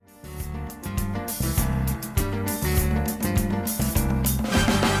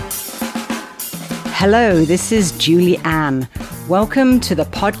Hello, this is Julie Ann. Welcome to the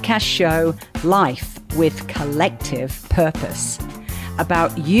podcast show Life with Collective Purpose,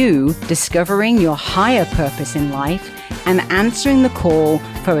 about you discovering your higher purpose in life and answering the call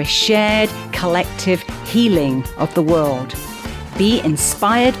for a shared collective healing of the world. Be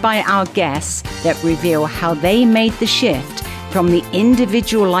inspired by our guests that reveal how they made the shift from the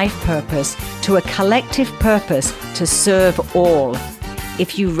individual life purpose to a collective purpose to serve all.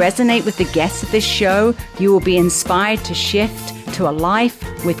 If you resonate with the guests of this show, you will be inspired to shift to a life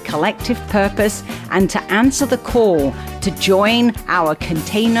with collective purpose and to answer the call to join our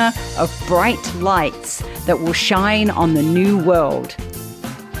container of bright lights that will shine on the new world.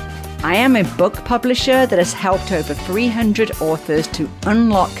 I am a book publisher that has helped over 300 authors to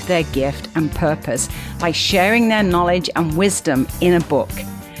unlock their gift and purpose by sharing their knowledge and wisdom in a book.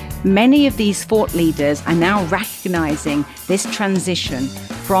 Many of these thought leaders are now recognizing this transition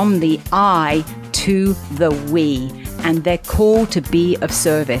from the I to the we and their call to be of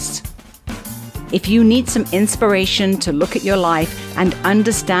service. If you need some inspiration to look at your life and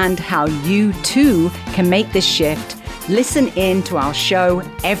understand how you too can make this shift, listen in to our show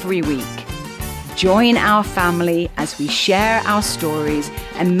every week. Join our family as we share our stories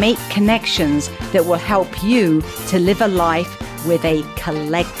and make connections that will help you to live a life with a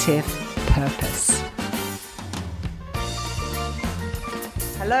collective purpose.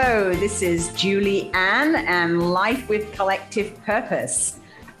 Hello, this is Julie Ann and Life with Collective Purpose.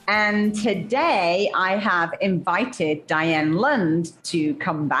 And today I have invited Diane Lund to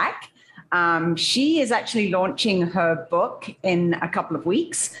come back. She is actually launching her book in a couple of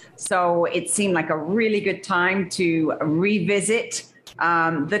weeks. So it seemed like a really good time to revisit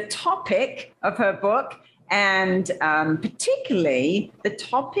the topic of her book. And particularly the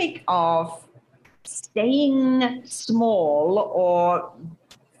topic of staying small or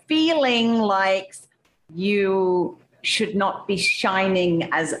feeling like you should not be shining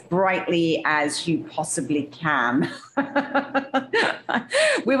as brightly as you possibly can.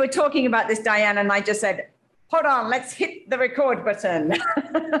 We were talking about this, Diane, and I just said, hold on, let's hit the record button.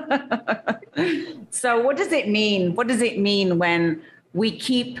 So what does it mean? What does it mean when we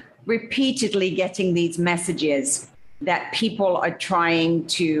keep repeatedly getting these messages that people are trying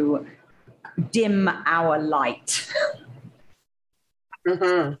to dim our light?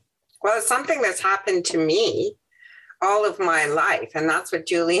 Mm-hmm. Well, it's something that's happened to me all of my life. And that's what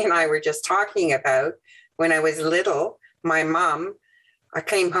Julie and I were just talking about. When I was little, my mom, I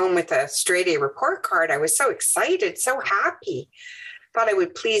came home with a straight A report card. I was so excited, so happy. Thought I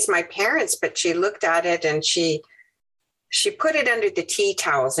would please my parents, but she looked at it and she put it under the tea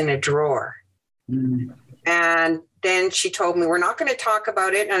towels in a drawer. Mm. And then she told me, we're not going to talk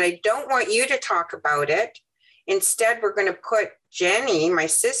about it. And I don't want you to talk about it. Instead, we're going to put Jenny, my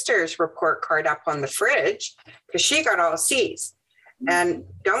sister's report card up on the fridge because she got all C's. And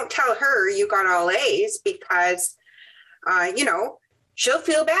don't tell her you got all A's because, she'll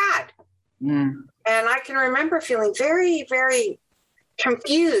feel bad. Mm. And I can remember feeling very, very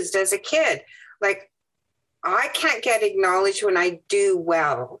confused as a kid. Like, I can't get acknowledged when I do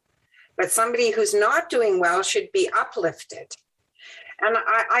well, but somebody who's not doing well should be uplifted. And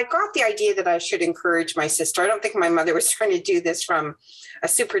I got the idea that I should encourage my sister. I don't think my mother was trying to do this from a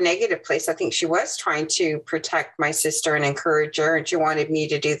super negative place. I think she was trying to protect my sister and encourage her, and she wanted me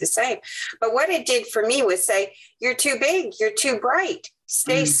to do the same. But what it did for me was say, you're too big, you're too bright,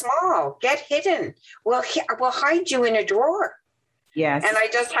 stay small, get hidden. We'll hide you in a drawer. Yes. And I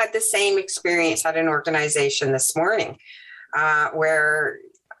just had the same experience at an organization this morning where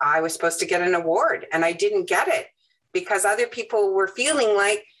I was supposed to get an award and I didn't get it because other people were feeling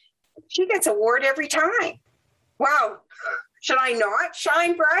like she gets an award every time. Wow. Should I not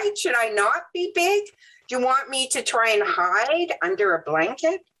shine bright? Should I not be big? Do you want me to try and hide under a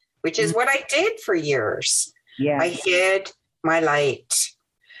blanket? Which is what I did for years. Yes. I hid my light.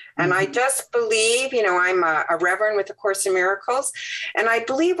 And I just believe, I'm a reverend with A Course in Miracles. And I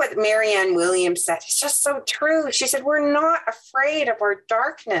believe what Marianne Williams said is just so true. She said, we're not afraid of our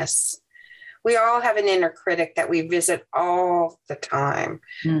darkness. We all have an inner critic that we visit all the time.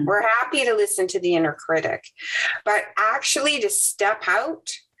 Mm. We're happy to listen to the inner critic. But actually to step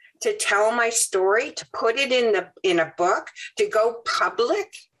out, to tell my story, to put it in a book, to go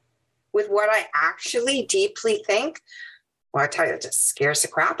public with what I actually deeply think, well, I tell you, it just scares the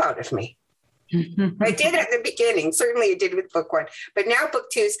crap out of me. I did at the beginning. Certainly I did with book one. But now book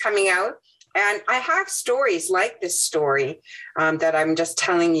two is coming out. And I have stories like this story that I'm just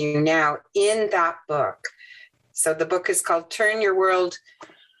telling you now in that book. So the book is called Turn Your World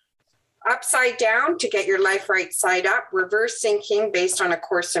Upside Down, to get your life right side up, Reverse Thinking based on A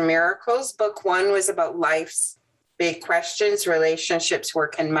Course in Miracles. Book 1 was about life's big questions, relationships,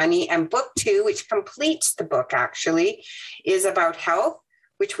 work, and money. And book 2, which completes the book actually, is about health,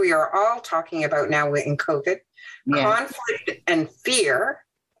 which we are all talking about now in COVID, conflict and fear,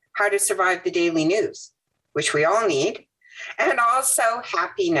 how to survive the daily news, which we all need, and also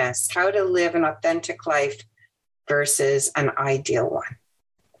happiness, how to live an authentic life versus an ideal one.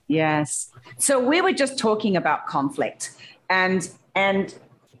 Yes. So we were just talking about conflict, and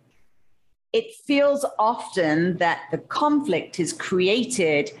it feels often that the conflict is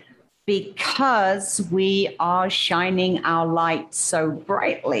created because we are shining our light so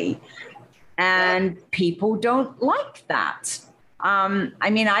brightly, and people don't like that. I'm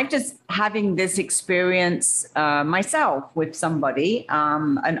just having this experience myself with somebody,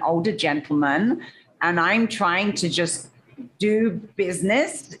 an older gentleman, and I'm trying to just do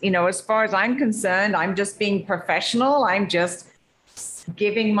business. As far as I'm concerned, I'm just being professional. I'm just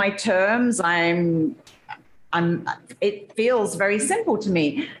giving my terms. It feels very simple to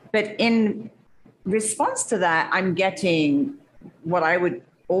me. But in response to that, I'm getting what I would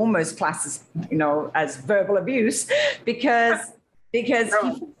almost class as verbal abuse because he's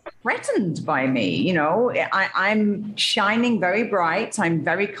threatened by me. I'm shining very bright. I'm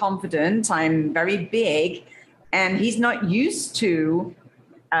very confident. I'm very big. And he's not used to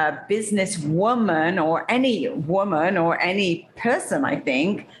a businesswoman or any woman or any person, I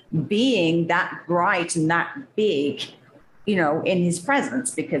think, being that bright and that big, in his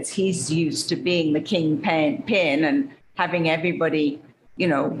presence, because he's used to being the kingpin and having everybody,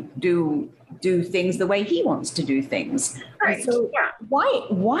 do things the way he wants to do things. Right. So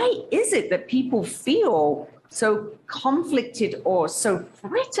why is it that people feel so conflicted or so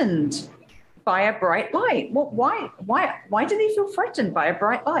threatened by a bright light? Well, why do they feel threatened by a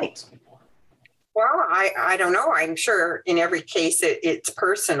bright light? Well, I don't know. I'm sure in every case it's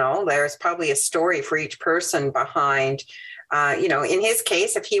personal. There's probably a story for each person behind, in his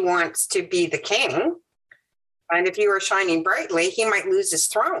case, if he wants to be the king, and if you are shining brightly, he might lose his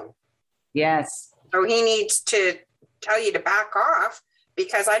throne. Yes. So he needs to tell you to back off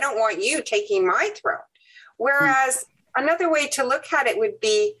because I don't want you taking my throne. Whereas another way to look at it would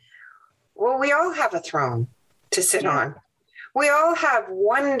be, well, we all have a throne to sit on. We all have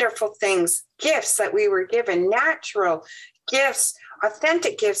wonderful things, gifts that we were given, natural gifts,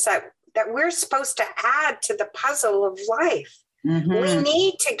 authentic gifts that we're supposed to add to the puzzle of life. Mm-hmm. We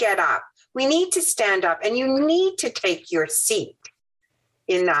need to get up. We need to stand up, and you need to take your seat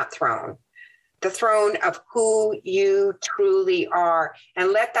in that throne, the throne of who you truly are,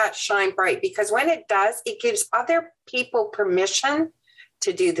 and let that shine bright, because when it does, it gives other people permission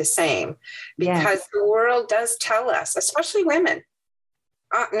to do the same, because the world does tell us, especially women,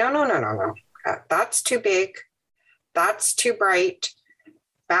 no. That's too big. That's too bright.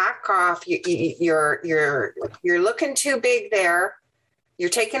 Back off. You're looking too big there. You're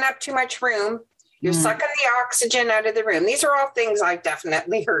taking up too much room. You're sucking the oxygen out of the room. These are all things I've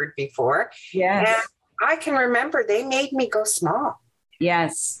definitely heard before. Yes. And I can remember they made me go small.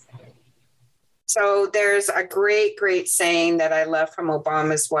 Yes. So there's a great, great saying that I love from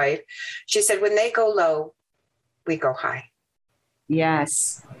Obama's wife. She said, when they go low, we go high.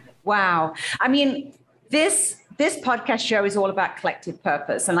 Yes. Wow. I mean, this podcast show is all about collective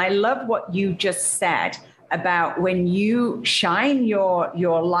purpose. And I love what you just said about when you shine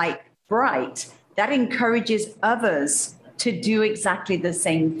your light bright, that encourages others to do exactly the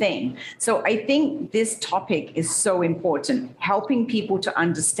same thing. So I think this topic is so important, helping people to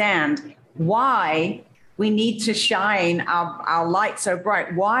understand why we need to shine our light so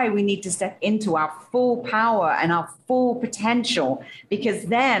bright, why we need to step into our full power and our full potential, because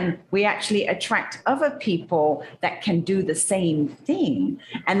then we actually attract other people that can do the same thing.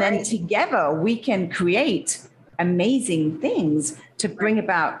 And then together we can create amazing things to bring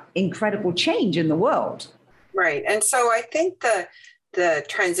about incredible change in the world. Right. And so I think the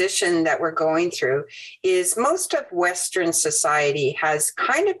transition that we're going through is most of Western society has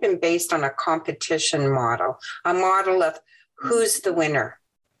kind of been based on a competition model, a model of who's the winner,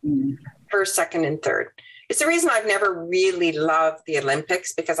 first, second, and third. It's the reason I've never really loved the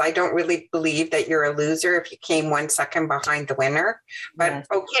Olympics, because I don't really believe that you're a loser if you came 1 second behind the winner. But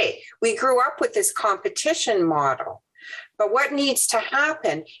okay, we grew up with this competition model. But what needs to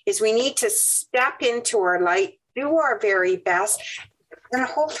happen is we need to step into our light, do our very best, and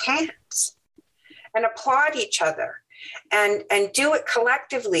hold hands and applaud each other and do it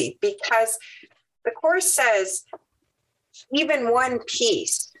collectively, because the Course says even one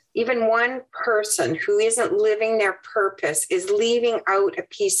piece even one person who isn't living their purpose is leaving out a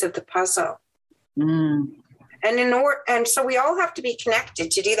piece of the puzzle. Mm. And so we all have to be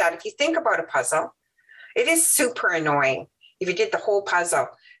connected to do that. If you think about a puzzle, it is super annoying if you did the whole puzzle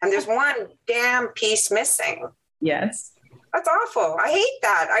and there's one damn piece missing. Yes. That's awful. I hate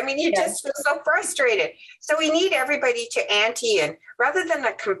that. I mean, you just feel so frustrated. So we need everybody to ante in. Rather than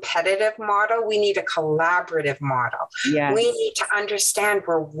a competitive model, we need a collaborative model. Yes. We need to understand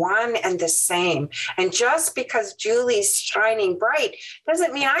we're one and the same. And just because Julie's shining bright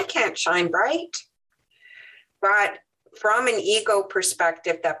doesn't mean I can't shine bright. But from an ego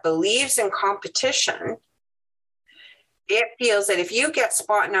perspective that believes in competition, it feels that if you get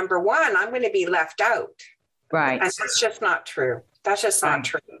spot number one, I'm going to be left out. Right. And that's just not true. That's just not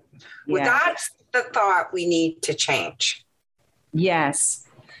true. Well, Yeah. that's the thought we need to change. Yes.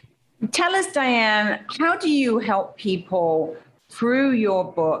 Tell us, Diane, how do you help people through your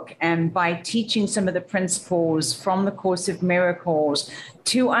book and by teaching some of the principles from the Course of Miracles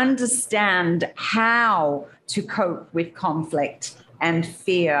to understand how to cope with conflict and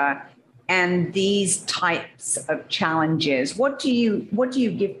fear and these types of challenges? What do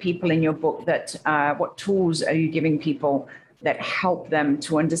you give people in your book that what tools are you giving people that help them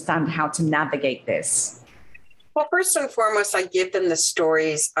to understand how to navigate this? Well, first and foremost, I give them the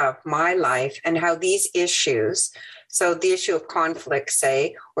stories of my life and how these issues, so the issue of conflict,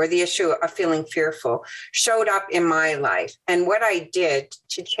 say, or the issue of feeling fearful, showed up in my life and what I did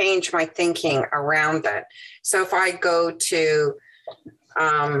to change my thinking around that. So if I go to,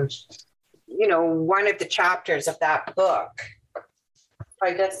 one of the chapters of that book,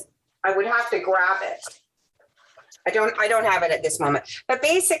 I would have to grab it. I don't have it at this moment. But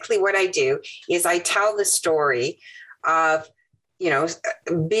basically what I do is I tell the story of,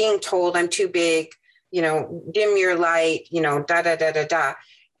 being told I'm too big, dim your light, da, da, da, da, da.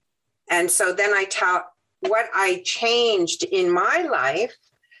 And so then I tell what I changed in my life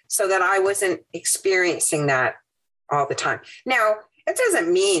so that I wasn't experiencing that all the time. Now, it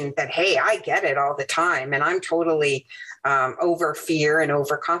doesn't mean that, hey, I get it all the time and I'm totally over fear and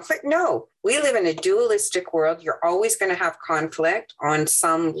over conflict. No, we live in a dualistic world. You're always going to have conflict on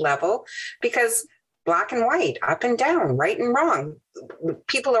some level because black and white, up and down, right and wrong.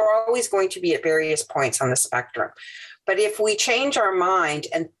 People are always going to be at various points on the spectrum. But if we change our mind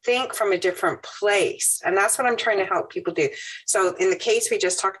and think from a different place, and that's what I'm trying to help people do. So in the case we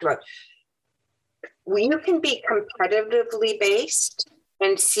just talked about, you can be competitively based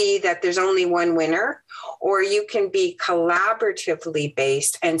and see that there's only one winner, or you can be collaboratively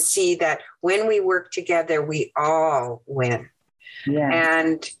based and see that when we work together, we all win. Yeah.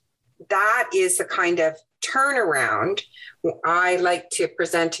 And that is the kind of turnaround I like to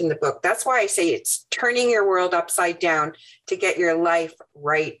present in the book. That's why I say it's turning your world upside down to get your life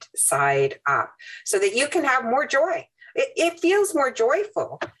right side up so that you can have more joy. It feels more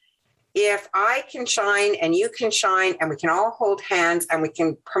joyful if I can shine and you can shine and we can all hold hands and we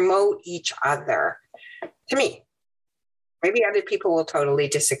can promote each other. To me, maybe other people will totally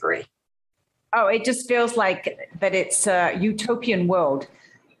disagree. Oh, it just feels like that it's a utopian world.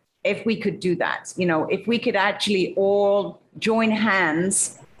 If we could do that, if we could actually all join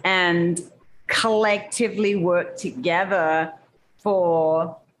hands and collectively work together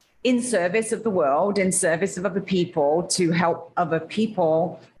in service of the world, in service of other people, to help other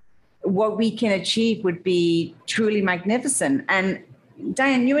people, what we can achieve would be truly magnificent. And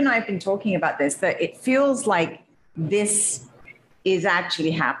Diane, you and I have been talking about this, that it feels like this is actually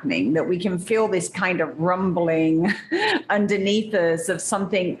happening, that we can feel this kind of rumbling underneath us of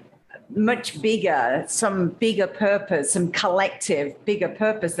something much bigger, some bigger purpose, some collective bigger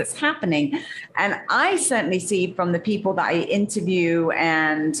purpose that's happening. And I certainly see from the people that I interview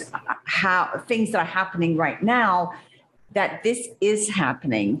and how things that are happening right now, that this is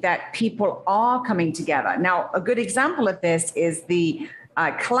happening, that people are coming together. Now, a good example of this is the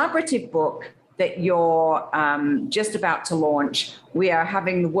collaborative book that you're just about to launch. We are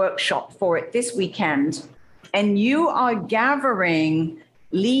having the workshop for it this weekend, and you are gathering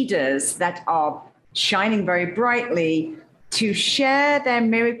leaders that are shining very brightly to share their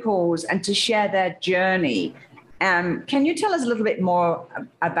miracles and to share their journey. Can you tell us a little bit more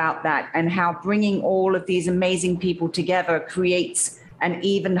about that and how bringing all of these amazing people together creates an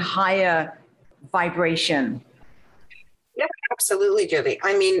even higher vibration? Yeah, absolutely, Julie.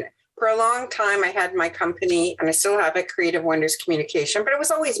 I mean, for a long time, I had my company, and I still have it, Creative Wonders Communication, but it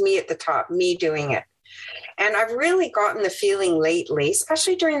was always me at the top, me doing it. And I've really gotten the feeling lately,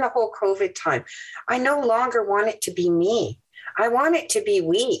 especially during the whole COVID time, I no longer want it to be me. I want it to be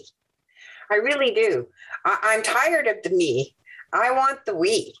we. I really do. I'm tired of the me. I want the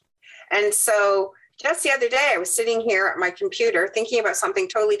we. And so just the other day, I was sitting here at my computer thinking about something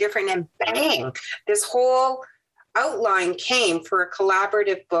totally different, and bang, this whole outline came for a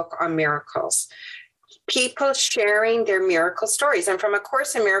collaborative book on miracles. People sharing their miracle stories. And from A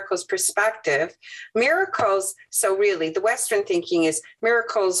Course in Miracles perspective, miracles, so really the Western thinking is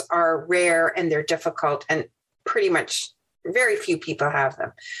miracles are rare and they're difficult, and pretty much very few people have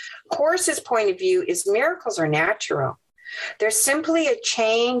them. Course's point of view is miracles are natural. There's simply a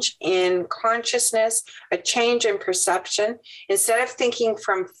change in consciousness, a change in perception. Instead of thinking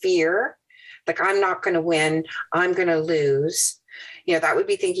from fear, like I'm not going to win, I'm going to lose, that would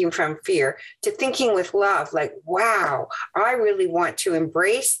be thinking from fear, to thinking with love, like, wow, I really want to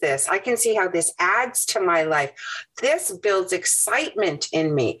embrace this. I can see how this adds to my life. This builds excitement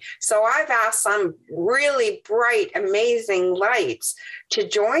in me. So I've asked some really bright, amazing lights to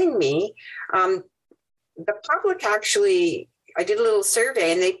join me. The public actually, I did a little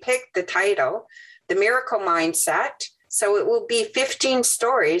survey and they picked the title, The Miracle Mindset. So it will be 15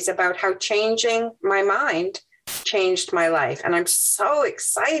 stories about how changing my mind changed my life. And I'm so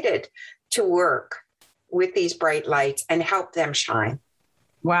excited to work with these bright lights and help them shine.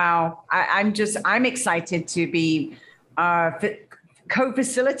 Wow. I'm excited to be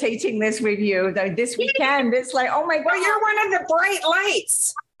co-facilitating this with you this weekend. It's like, oh my God. Well, you're one of the bright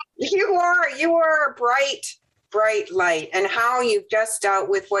lights. You are a bright light, and how you've just dealt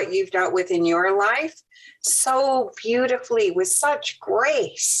with what you've dealt with in your life so beautifully with such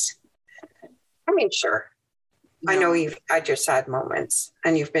grace. I mean, sure. I know you've had your sad moments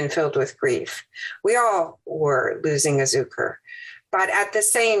and you've been filled with grief. We all were losing a Zucker. But at the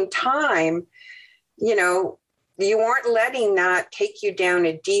same time, you aren't letting that take you down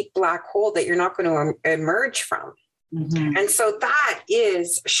a deep black hole that you're not going to emerge from. Mm-hmm. And so that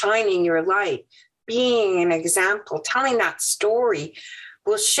is shining your light, being an example, telling that story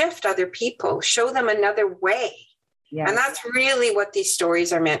will shift other people, show them another way. Yes. And that's really what these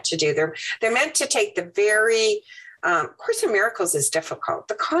stories are meant to do. They're meant to take the very, Course in Miracles is difficult.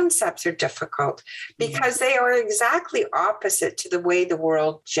 The concepts are difficult because they are exactly opposite to the way the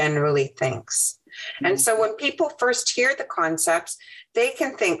world generally thinks. Mm-hmm. And so when people first hear the concepts, they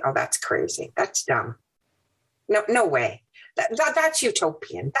can think, oh, that's crazy. That's dumb. No way. That's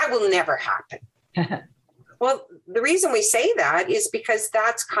utopian. That will never happen. Well, the reason we say that is because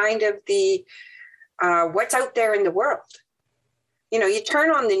that's kind of the what's out there in the world. You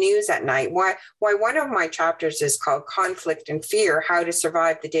turn on the news at night. Why one of my chapters is called Conflict and Fear, How to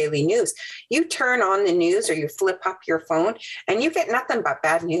Survive the Daily News. You turn on the news or you flip up your phone and you get nothing but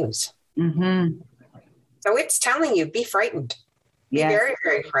bad news. Mm-hmm. So it's telling you, be frightened. Be very,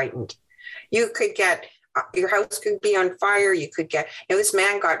 very frightened. You could get, your house could be on fire. You could get, this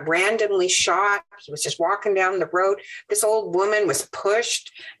man got randomly shot. He was just walking down the road. This old woman was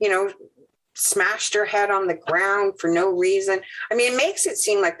pushed, smashed her head on the ground for no reason. I mean, it makes it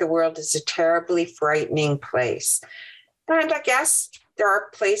seem like the world is a terribly frightening place. And I guess there are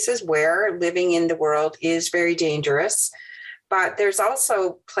places where living in the world is very dangerous, but there's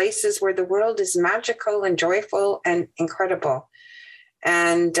also places where the world is magical and joyful and incredible.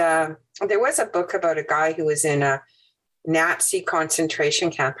 And there was a book about a guy who was in a Nazi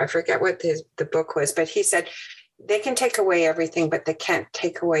concentration camp. I forget what the book was, but he said, they can take away everything, but they can't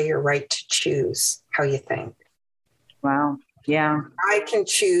take away your right to choose how you think. Wow. Yeah. I can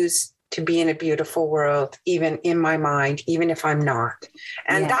choose to be in a beautiful world, even in my mind, even if I'm not.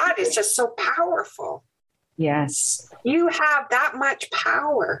 And that is just so powerful. Yes. You have that much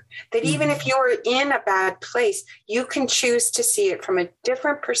power that even if you're in a bad place, you can choose to see it from a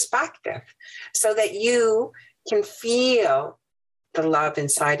different perspective so that you can feel the love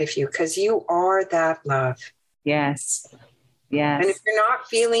inside of you, because you are that love. Yes. Yes. And if you're not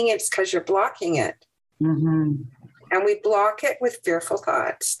feeling it, it's because you're blocking it. Mm-hmm. And we block it with fearful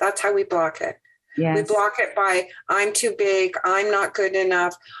thoughts. That's how we block it. Yes. We block it by, I'm too big. I'm not good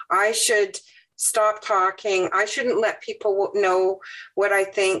enough. I should stop talking. I shouldn't let people know what I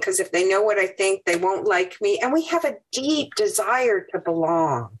think, because if they know what I think, they won't like me. And we have a deep desire to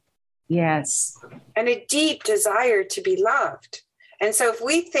belong. Yes. And a deep desire to be loved. And so if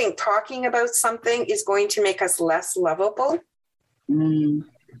we think talking about something is going to make us less lovable,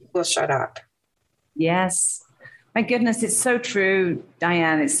 we'll shut up. Yes. My goodness, it's so true,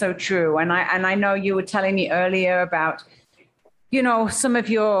 Diane. It's so true. And I know you were telling me earlier about, some of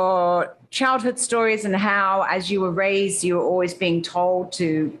your childhood stories and how, as you were raised, you were always being told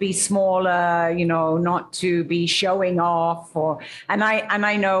to be smaller, not to be showing off. And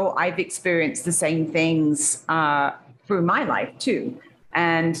I know I've experienced the same things through my life too.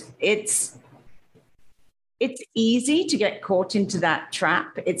 And it's it's easy to get caught into that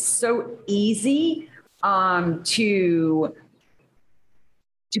trap. It's so easy to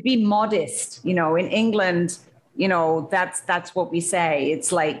be modest. You know, in England, you know, that's what we say.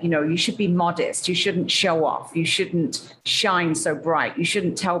 It's like, you know, you should be modest. You shouldn't show off. You shouldn't shine so bright. You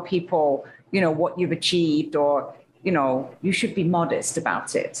shouldn't tell people, you know, what you've achieved, or, you know, you should be modest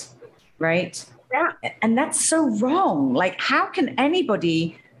about it. Right. Yeah. And that's so wrong. Like, how can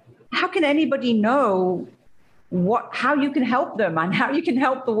anybody know how you can help them and how you can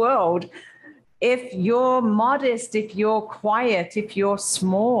help the world if you're modest, if you're quiet, if you're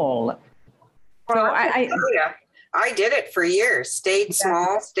small? Well, So I did it for years, stayed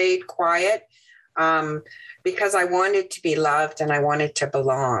small, stayed quiet, because I wanted to be loved and I wanted to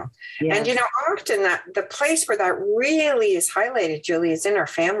belong. Yes. And, you know, often that the place where that really is highlighted, Julie, is in our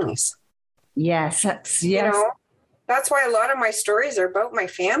families. Yes. You know, that's why a lot of my stories are about my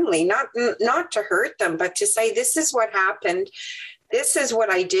family, not to hurt them, but to say, this is what happened. This is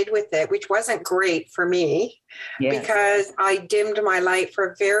what I did with it, which wasn't great for me, because I dimmed my light for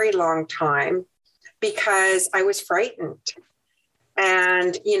a very long time because I was frightened.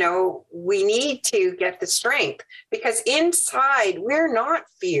 And, you know, we need to get the strength, because inside we're not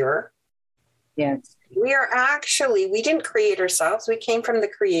fear. Yes. We are actually, we didn't create ourselves. We came from the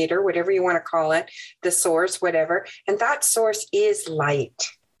creator, whatever you want to call it, the source, whatever. And that source is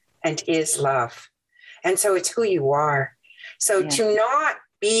light and is love. And so it's who you are. So to not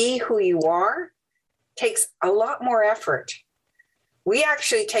be who you are takes a lot more effort. We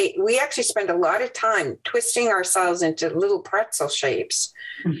actually spend a lot of time twisting ourselves into little pretzel shapes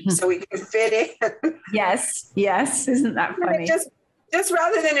so we can fit in. Yes. Isn't that funny? Just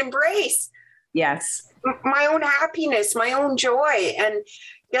rather than embrace. Yes. My own happiness, my own joy, and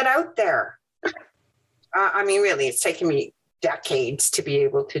get out there. I mean, really, it's taken me decades to be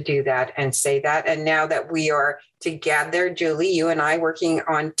able to do that and say that. And now that we are together, Julie, you and I, working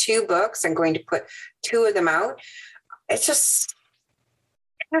on 2 books, I'm going to put 2 of them out. It's just,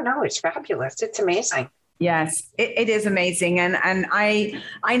 I don't know, it's fabulous. It's amazing. Yes, it is amazing. And I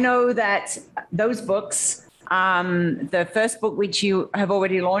know that those books, the first book, which you have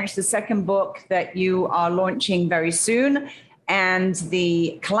already launched, the second book that you are launching very soon, and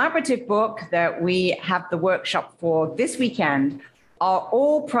the collaborative book that we have the workshop for this weekend, are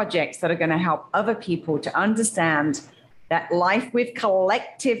all projects that are going to help other people to understand that life with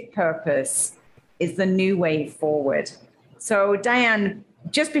collective purpose is the new way forward. So, Diane,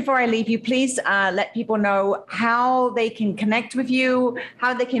 just before I leave you, please let people know how they can connect with you,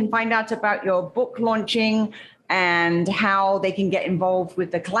 how they can find out about your book launching, and how they can get involved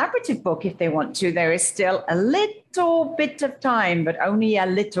with the collaborative book if they want to. There is still a little bit of time, but only a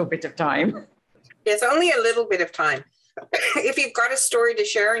little bit of time. Yes, only a little bit of time. If you've got a story to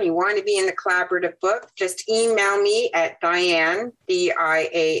share and you want to be in the collaborative book, just email me at Diane,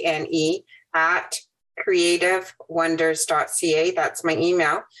 Diane, at creativewonders.ca. That's my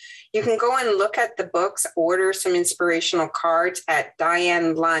email. You can go and look at the books, order some inspirational cards at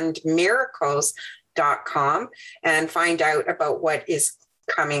DianeLundMiracles.com and find out about what is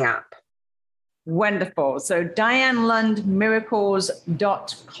coming up. Wonderful. So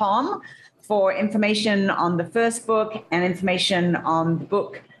DianeLundMiracles.com for information on the first book and information on the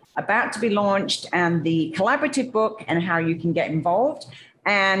book about to be launched and the collaborative book and how you can get involved.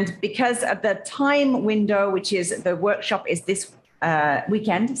 And because of the time window, which is the workshop is this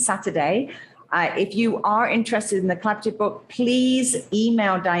weekend, Saturday, if you are interested in the collaborative book, please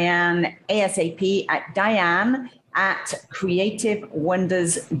email Diane ASAP at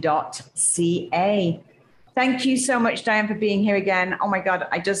diane@creativewonders.ca. Thank you so much, Diane, for being here again. Oh my God,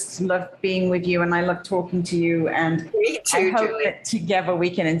 I just love being with you and I love talking to you. And Me too, I hope Julie. that together we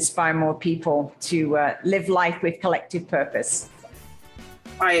can inspire more people to live life with collective purpose.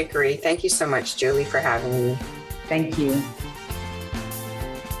 I agree. Thank you so much, Julie, for having me. Thank you.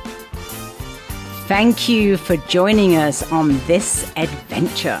 Thank you for joining us on this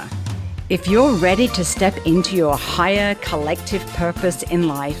adventure. If you're ready to step into your higher collective purpose in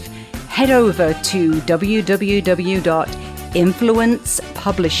life, head over to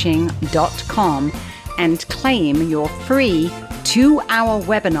www.influencepublishing.com and claim your free 2-hour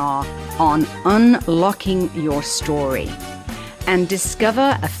webinar on unlocking your story, and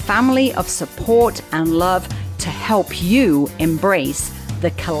discover a family of support and love to help you embrace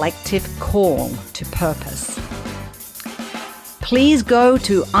the collective call to purpose. Please go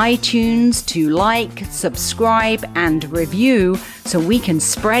to iTunes to like, subscribe, and review so we can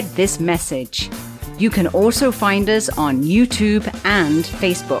spread this message. You can also find us on YouTube and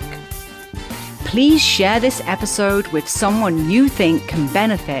Facebook. please share this episode with someone you think can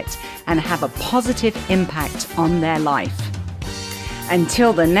benefit and have a positive impact on their life.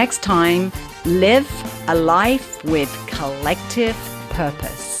 Until the next time, live a life with collective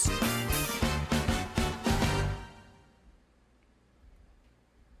purpose.